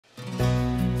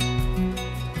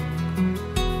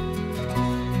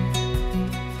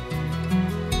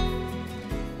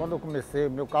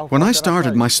When I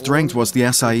started, my strength was the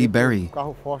acai berry.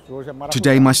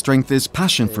 Today, my strength is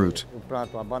passion fruit.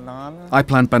 I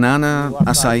plant banana,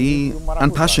 acai,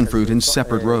 and passion fruit in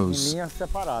separate rows.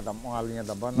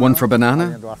 One for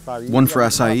banana, one for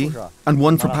acai, and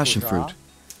one for passion fruit.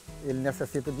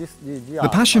 The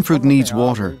passion fruit needs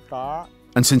water,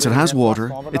 and since it has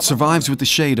water, it survives with the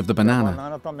shade of the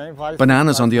banana.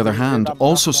 Bananas, on the other hand,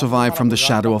 also survive from the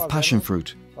shadow of passion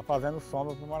fruit.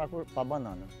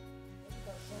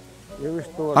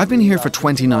 I've been here for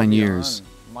 29 years,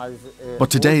 but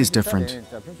today is different.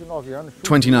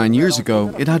 29 years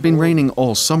ago, it had been raining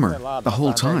all summer, the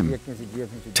whole time.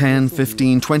 10,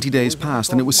 15, 20 days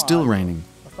passed and it was still raining.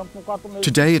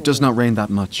 Today it does not rain that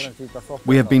much.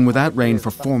 We have been without rain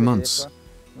for 4 months.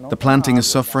 The planting is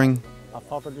suffering.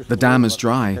 The dam is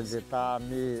dry.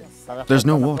 There's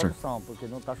no water.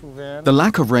 The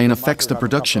lack of rain affects the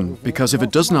production because if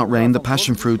it does not rain, the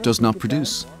passion fruit does not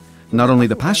produce. Not only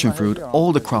the passion fruit,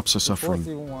 all the crops are suffering.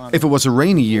 If it was a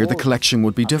rainy year, the collection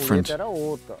would be different.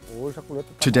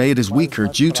 Today it is weaker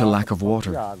due to lack of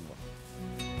water.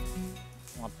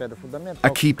 A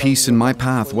key piece in my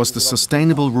path was the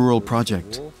Sustainable Rural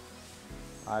Project.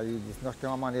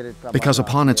 Because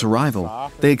upon its arrival,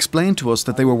 they explained to us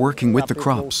that they were working with the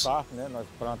crops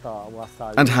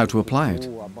and how to apply it.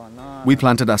 We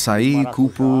planted acai,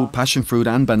 cupu, passion fruit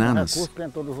and bananas.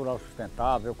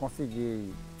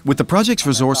 With the project's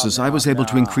resources, I was able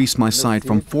to increase my site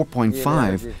from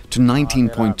 4.5 to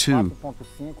 19.2.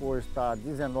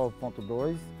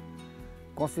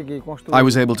 I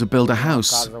was able to build a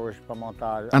house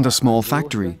and a small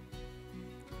factory.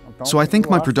 So I think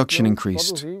my production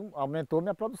increased.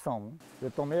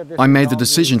 I made the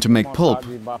decision to make pulp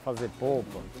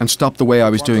and stop the way I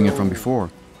was doing it from before.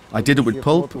 I did it with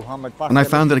pulp and I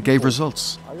found that it gave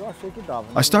results.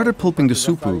 I started pulping the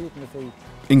supu,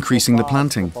 increasing the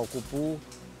planting.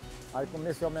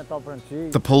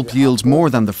 The pulp yields more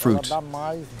than the fruit.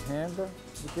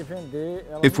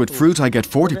 If with fruit I get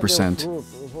 40%,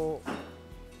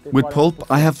 with pulp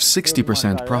I have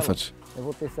 60% profit.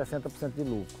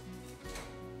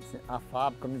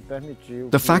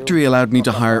 The factory allowed me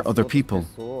to hire other people.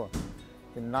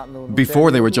 Before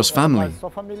they were just family.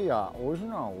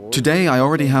 Today I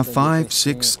already have 5,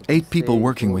 6, 8 people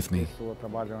working with me.